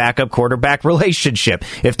quarterback and the backup quarterback relationship.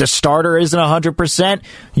 If the starter isn't 100%,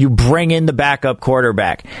 you bring in the backup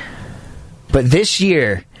quarterback. But this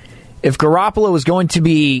year, if Garoppolo is going to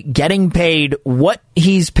be getting paid what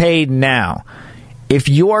he's paid now, if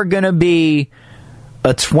you're going to be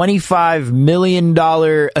a $25 million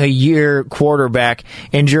a year quarterback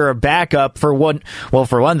and you're a backup for one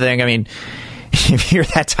thing, I mean, if you're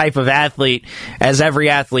that type of athlete, as every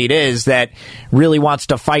athlete is, that really wants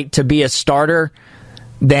to fight to be a starter,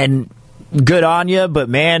 then good on you. But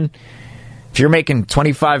man, if you're making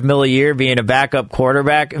 $25 million a year being a backup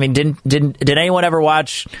quarterback, I mean, did anyone ever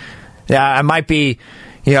watch? I might be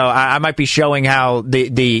showing how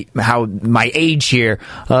how my age here,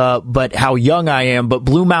 but how young I am. But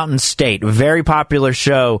Blue Mountain State, a very popular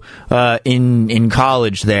show in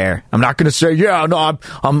college. There, I'm not going to say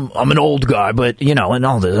I'm an old guy, but and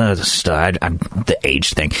all the stuff, the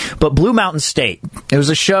age thing. But Blue Mountain State, it was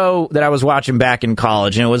a show that I was watching back in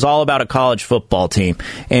college, and it was all about a college football team,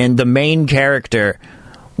 and the main character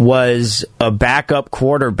was a backup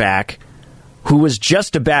quarterback who was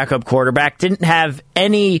just a backup quarterback, didn't have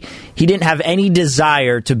any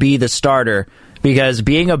desire to be the starter, because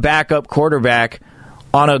being a backup quarterback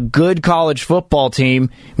on a good college football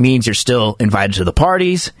team means you're still invited to the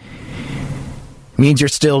parties, means you're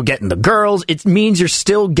still getting the girls, it means you're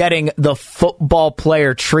still getting the football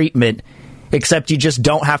player treatment, except you just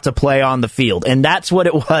don't have to play on the field. And that's what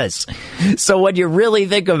it was. So when you really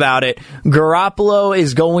think about it, Garoppolo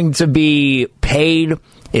is going to be paid,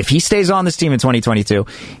 if he stays on this team in 2022,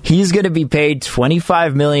 he's going to be paid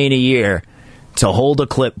 $25 million a year to hold a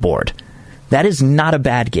clipboard. That is not a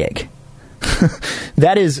bad gig.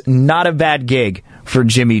 That is not a bad gig for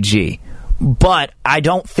Jimmy G. But I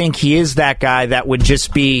don't think he is that guy that would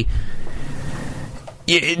just be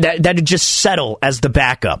that would just settle as the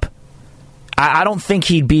backup. I don't think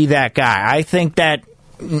he'd be that guy. I think that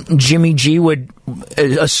Jimmy G would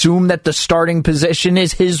assume that the starting position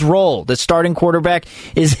is his role. The starting quarterback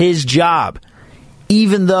is his job.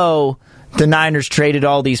 Even though the Niners traded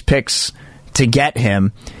all these picks to get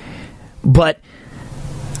him. But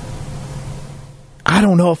I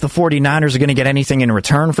don't know if the 49ers are going to get anything in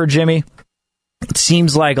return for Jimmy. It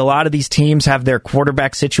seems like a lot of these teams have their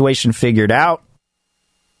quarterback situation figured out.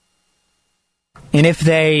 And if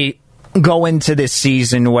they go into this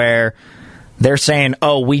season where they're saying,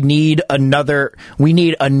 we need another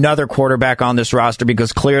quarterback on this roster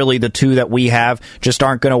because clearly the two that we have just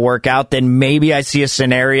aren't going to work out, then maybe I see a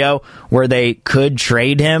scenario where they could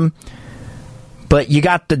trade him. But you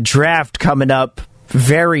got the draft coming up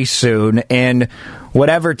very soon, and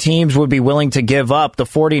whatever teams would be willing to give up, the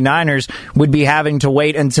 49ers would be having to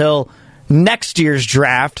wait until next year's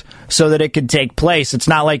draft so that it could take place. It's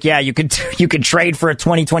not like, you could trade for a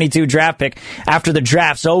 2022 draft pick after the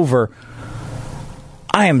draft's over.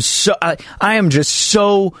 I am just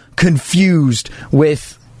so confused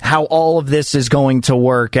with how all of this is going to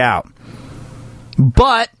work out.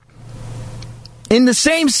 But in the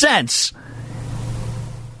same sense,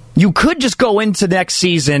 you could just go into next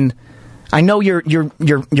season. I know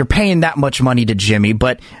you're paying that much money to Jimmy,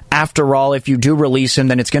 but after all, if you do release him,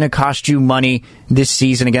 then it's going to cost you money this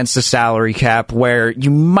season against the salary cap, where you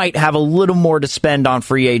might have a little more to spend on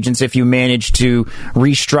free agents if you manage to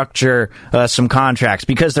restructure some contracts,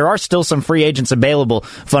 because there are still some free agents available,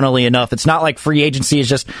 funnily enough. It's not like free agency is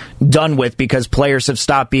just done with because players have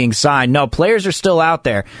stopped being signed. No, players are still out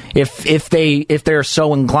there if they're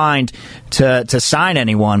so inclined to sign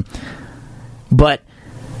anyone. But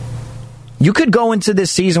you could go into this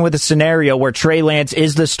season with a scenario where Trey Lance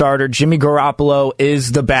is the starter, Jimmy Garoppolo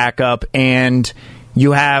is the backup, and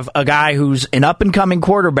you have a guy who's an up-and-coming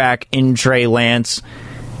quarterback in Trey Lance,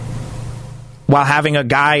 while having a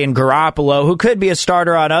guy in Garoppolo who could be a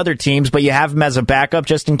starter on other teams, but you have him as a backup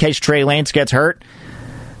just in case Trey Lance gets hurt.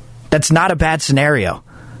 That's not a bad scenario.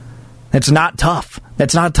 It's not tough.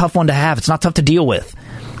 That's not a tough one to have. It's not tough to deal with.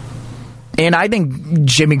 And I think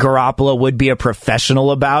Jimmy Garoppolo would be a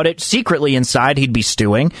professional about it. Secretly inside, he'd be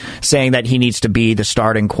stewing, saying that he needs to be the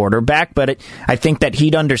starting quarterback. But I think that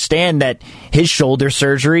he'd understand that his shoulder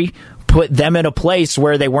surgery put them in a place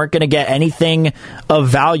where they weren't going to get anything of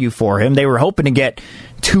value for him. They were hoping to get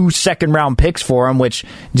 2 second-round picks for him, which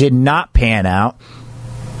did not pan out.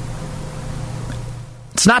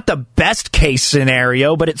 It's not the best case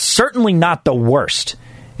scenario, but it's certainly not the worst,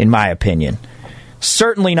 in my opinion.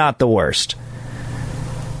 Certainly not the worst.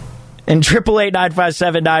 And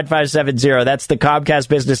 888-957-9570, that's the Comcast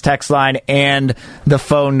Business text line and the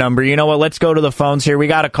phone number. You know what? Let's go to the phones here. We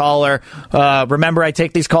got a caller. Remember, I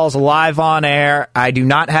take these calls live on air. I do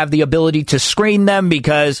not have the ability to screen them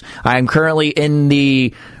because I am currently in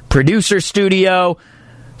the producer studio.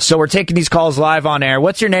 So we're taking these calls live on air.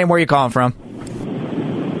 What's your name? Where are you calling from?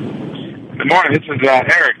 Good morning. This is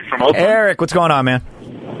Eric from Oakland. Eric, what's going on, man?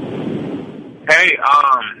 Hey,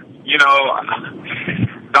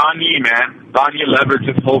 Don Yee, man. Don Yee leveraged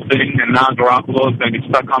this whole thing, and now Garoppolo's going to be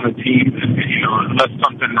stuck on the team, unless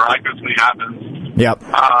something miraculously happens. Yep.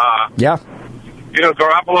 Yeah.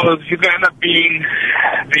 Garoppolo, he's going to end up being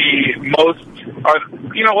the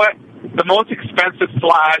most expensive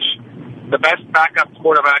 / the best backup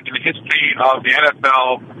quarterback in the history of the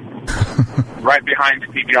NFL, right behind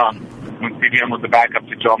Steve Young, when Steve Young was the backup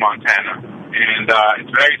to Joe Montana. And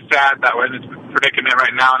it's very sad that we're in this predicament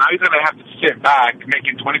right now. Now he's going to have to sit back,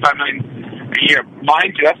 making $25 million a year.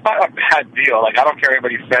 Mind you, that's not a bad deal. Like, I don't care what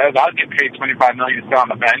anybody says. I'll get paid $25 million to sit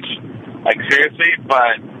on the bench. Like, seriously.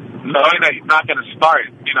 But knowing that he's not going to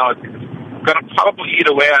start, it's going to probably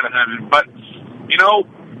eat away at him. But,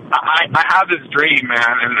 I have this dream,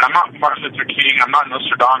 man. And I'm not Martin Luther King. I'm not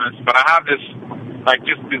Nostradamus. But I have this,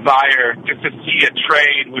 just desire just to see a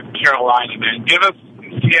trade with Carolina, man. Give us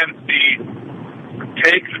CMC.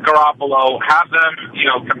 Take Garoppolo, have them,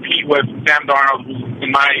 compete with Sam Darnold, who, in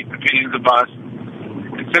my opinion, is a bust.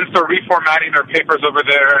 And since they're reformatting their papers over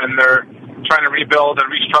there and they're trying to rebuild and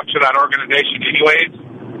restructure that organization anyways,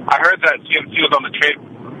 I heard that CMC was on the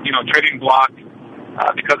trading block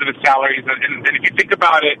because of his salaries. And if you think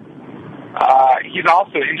about it, he's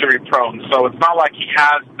also injury prone, so it's not like he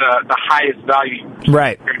has the highest value.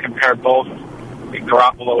 Right. You're going to compare both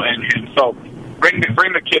Garoppolo and him. So bring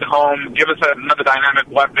the kid home, give us another dynamic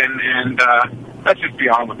weapon, and let's just be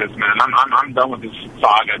on with this, man. I'm done with this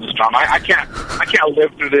saga, this drama. I can't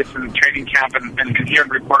live through this in training camp and hearing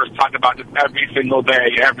reporters talk about this every single day.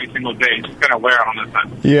 It's just gonna wear on us.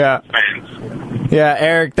 Yeah. Fans. Yeah,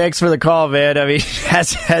 Eric, thanks for the call, man. I mean,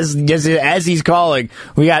 as he's calling,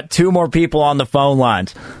 we got 2 more people on the phone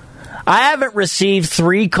lines. I haven't received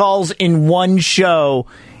 3 calls in one show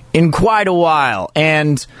in quite a while,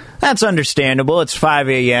 and that's understandable. It's 5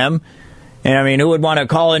 a.m., and I mean, who would want to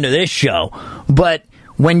call into this show? But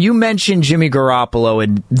when you mention Jimmy Garoppolo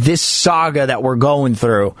and this saga that we're going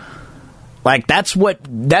through, like, that's what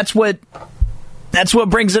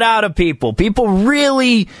brings it out of people. People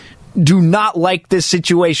really do not like this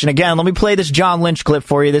situation. Again, let me play this John Lynch clip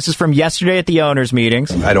for you. This is from yesterday at the owners'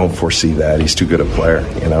 meetings. I don't foresee that. He's too good a player,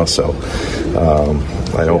 so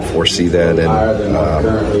I don't foresee that. And,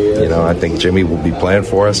 I think Jimmy will be playing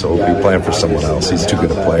for us, or will be playing for someone else. He's too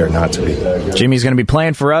good a player not to be. Jimmy's going to be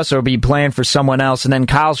playing for us or be playing for someone else. And then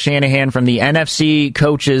Kyle Shanahan from the NFC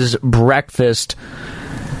Coaches Breakfast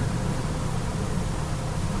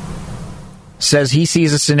says he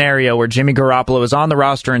sees a scenario where Jimmy Garoppolo is on the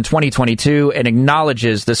roster in 2022 and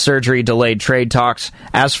acknowledges the surgery-delayed trade talks.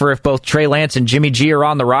 As for if both Trey Lance and Jimmy G are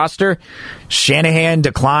on the roster, Shanahan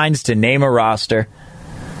declines to name a roster.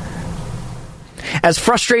 As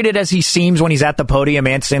frustrated as he seems when he's at the podium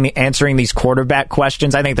answering these quarterback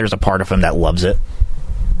questions, I think there's a part of him that loves it.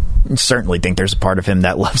 I certainly think there's a part of him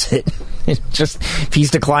that loves it. It's just, if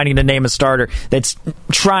he's declining to name a starter, that's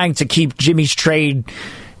trying to keep Jimmy's trade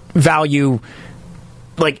value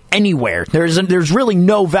anywhere. There's really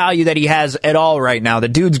no value that he has at all right now. The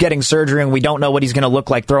dude's getting surgery and we don't know what he's going to look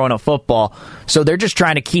like throwing a football. So they're just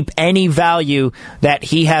trying to keep any value that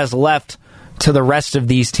he has left to the rest of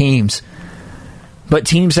these teams. But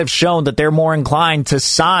teams have shown that they're more inclined to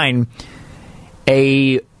sign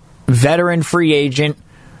a veteran free agent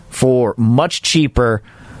for much cheaper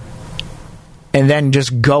and then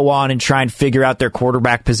just go on and try and figure out their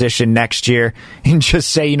quarterback position next year and just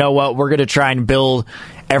say, you know what, we're going to try and build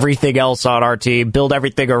everything else on our team, build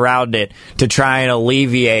everything around it to try and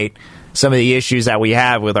alleviate some of the issues that we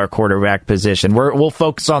have with our quarterback position. We'll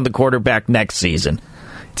focus on the quarterback next season.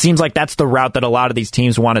 It seems like that's the route that a lot of these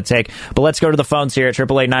teams want to take. But let's go to the phones here at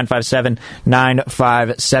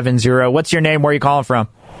 888-957-9570. What's your name? Where are you calling from?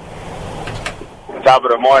 Top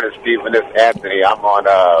of the morning, Steven. This is Anthony. I'm on,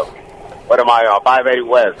 what am I on? 580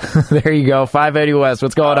 West. There you go, 580 West.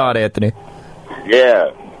 What's going on, Anthony?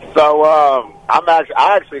 Yeah. So, I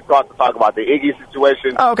actually thought to talk about the Iggy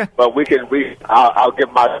situation. Oh, okay. But I'll give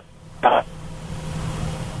my...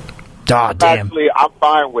 damn. Actually, I'm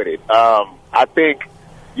fine with it. I think,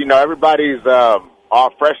 everybody's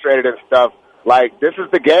all frustrated and stuff. Like, this is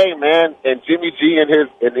the game, man. And Jimmy G and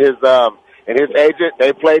his agent,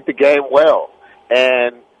 they played the game well.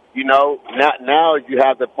 And, now you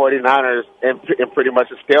have the 49ers in pretty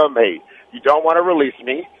much a stalemate. You don't want to release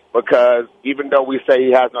me because even though we say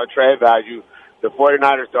he has no trade value, the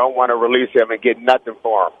 49ers don't want to release him and get nothing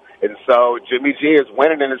for him. And so Jimmy G is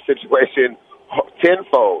winning in this situation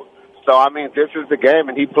tenfold. So, this is the game,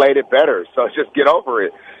 and he played it better. So just get over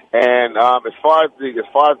it. And as far as the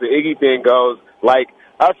Iggy thing goes,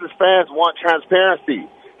 us as fans want transparency.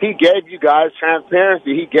 He gave you guys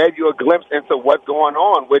transparency. He gave you a glimpse into what's going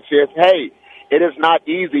on, which is, hey, It is not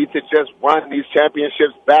easy to just run these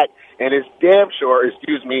championships back, and it's damn sure,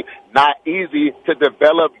 not easy to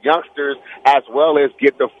develop youngsters as well as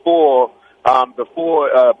get the full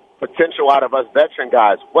potential out of us veteran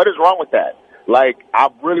guys. What is wrong with that? Like, I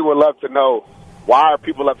really would love to know, why are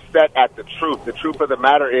people upset at the truth? The truth of the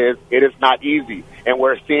matter is, it is not easy, and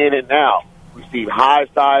we're seeing it now. We've seen high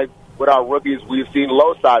sides with our rookies. We've seen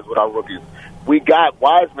low sides with our rookies. We got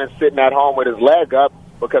Wiseman sitting at home with his leg up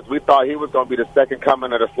because we thought he was going to be the second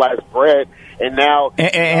coming of the sliced bread, and now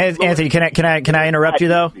Anthony, can I interrupt you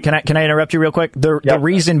though? Can I interrupt you real quick? The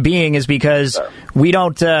reason being is because we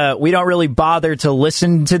don't really bother to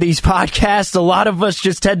listen to these podcasts. A lot of us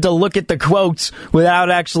just tend to look at the quotes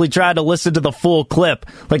without actually trying to listen to the full clip.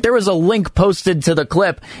 Like, there was a link posted to the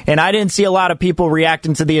clip, and I didn't see a lot of people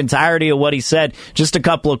reacting to the entirety of what he said. Just a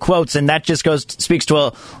couple of quotes, and that just speaks to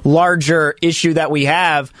a larger issue that we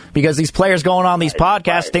have, because these players going on these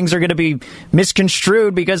podcasts, things are going to be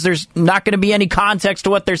misconstrued because there's not going to be any context to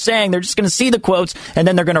what they're saying. They're just going to see the quotes, and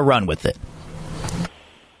then they're going to run with it.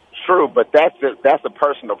 True, but that's a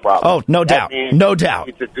personal problem. Oh, no doubt. No doubt.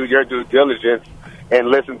 You need to do your due diligence and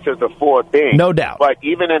listen to the full thing. No doubt. But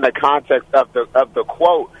even in the context of the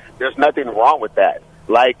quote, there's nothing wrong with that.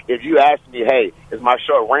 Like, if you ask me, hey, is my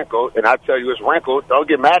shirt wrinkled, and I tell you it's wrinkled, don't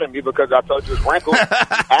get mad at me because I told you it's wrinkled.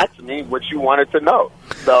 Ask me what you wanted to know.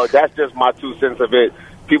 So that's just my 2 cents of it.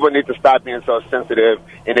 People need to stop being so sensitive,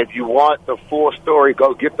 and if you want the full story,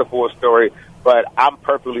 go get the full story. But I'm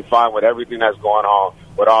perfectly fine with everything that's going on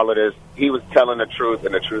with all of this. He was telling the truth,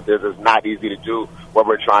 and the truth is it's not easy to do what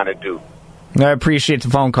we're trying to do. I appreciate the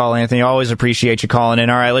phone call, Anthony. Always appreciate you calling in.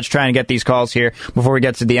 All right, let's try and get these calls here before we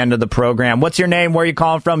get to the end of the program. What's your name? Where are you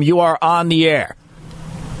calling from? You are on the air.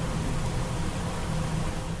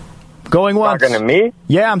 Going once. Talking to me?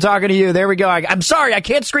 Yeah, I'm talking to you. There we go. I'm sorry, I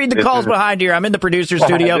can't screen the calls behind here. I'm in the producer's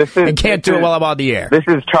studio and can't do it while I'm on the air. This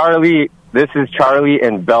is Charlie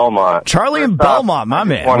in Belmont. Charlie in Belmont, my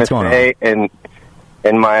man. What's going on?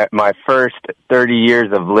 In my first 30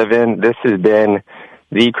 years of living, this has been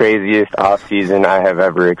the craziest off season I have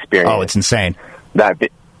ever experienced. Oh, it's insane.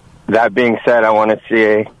 That being said, I want to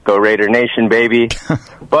say go Raider Nation, baby.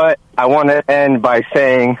 But I want to end by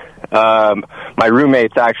saying my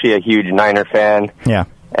roommate's actually a huge Niner fan. Yeah.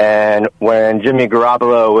 And when Jimmy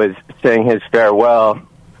Garoppolo was saying his farewell,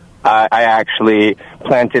 I actually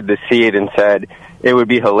planted the seed and said it would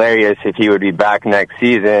be hilarious if he would be back next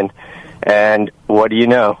season. And what do you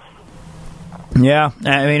know? Yeah,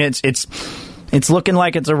 I memean, it's looking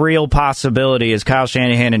like it's a real possibility as Kyle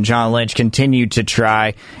Shanahan and John Lynch continue to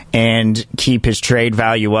try and keep his trade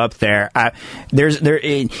value up there. Now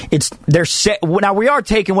we are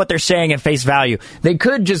taking what they're saying at face value. They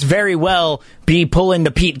could just very well be pulling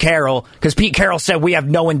the Pete Carroll, because Pete Carroll said we have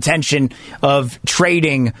no intention of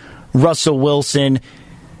trading Russell Wilson,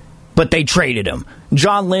 but they traded him.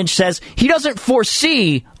 John Lynch says he doesn't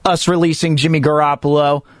foresee us releasing Jimmy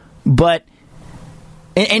Garoppolo, but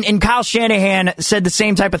and Kyle Shanahan said the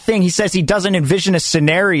same type of thing. He says he doesn't envision a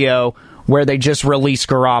scenario where they just release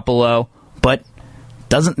Garoppolo, but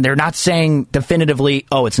they're not saying definitively,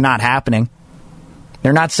 oh, it's not happening.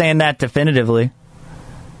 They're not saying that definitively.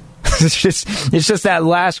 It's just that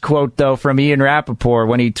last quote, though, from Ian Rappaport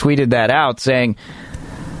when he tweeted that out, saying,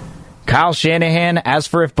 Kyle Shanahan, as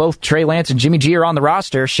for if both Trey Lance and Jimmy G are on the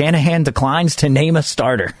roster, Shanahan declines to name a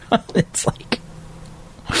starter. It's like,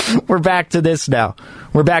 we're back to this now.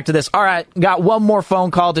 We're back to this. All right, got one more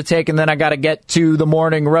phone call to take, and then I got to get to the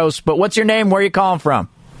morning roast. But what's your name? Where are you calling from?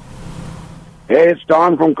 Hey, it's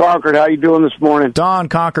Don from Concord. How you doing this morning? Don,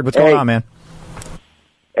 Concord. What's going on, man?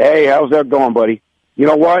 Hey, how's that going, buddy? You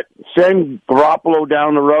know what? Send Garoppolo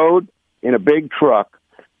down the road in a big truck.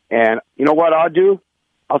 And you know what I'll do?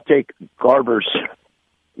 I'll take Garbers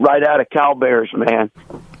right out of Cal Bears, man.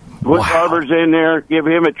 Put Garbers in there. Give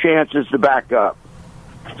him a chance as the backup.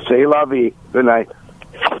 Say la vie. Good night.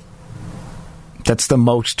 That's the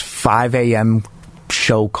most 5 a.m.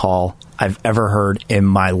 show call I've ever heard in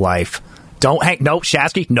my life. Nope,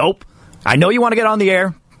 Shasky, nope. I know you want to get on the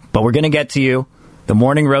air, but we're going to get to you. The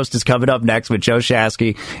morning roast is coming up next with Joe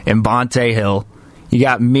Shasky and Bonte Hill. You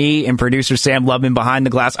got me and producer Sam Lubman behind the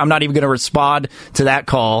glass. I'm not even going to respond to that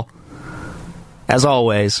call. As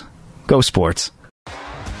always, go sports.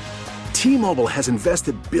 T-Mobile has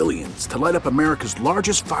invested billions to light up America's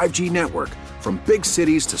largest 5G network, from big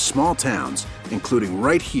cities to small towns, including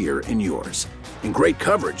right here in yours. And great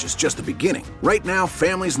coverage is just the beginning. Right now,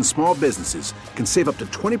 families and small businesses can save up to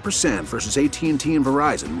 20% versus AT&T and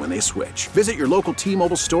Verizon when they switch. Visit your local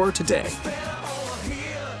T-Mobile store today.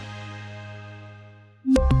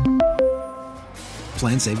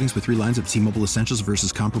 Plan savings with 3 lines of T-Mobile Essentials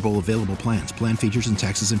versus comparable available plans. Plan features and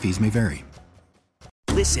taxes and fees may vary.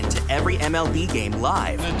 Listen to every MLB game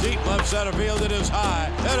live. In the deep left center field, it is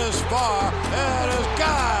high, it is far, it is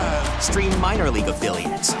gone. Stream minor league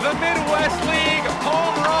affiliates. The Midwest League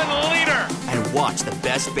home run leader. And watch the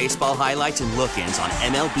best baseball highlights and look-ins on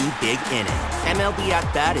MLB Big Inning. MLB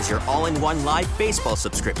At Bat is your all-in-one live baseball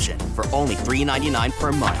subscription for only $3.99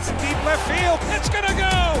 per month. Deep left field, it's gonna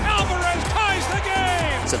go. Alvarez ties the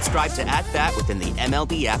game. Subscribe to At Bat within the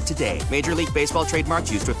MLB app today. Major League Baseball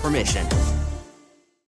trademarks used with permission.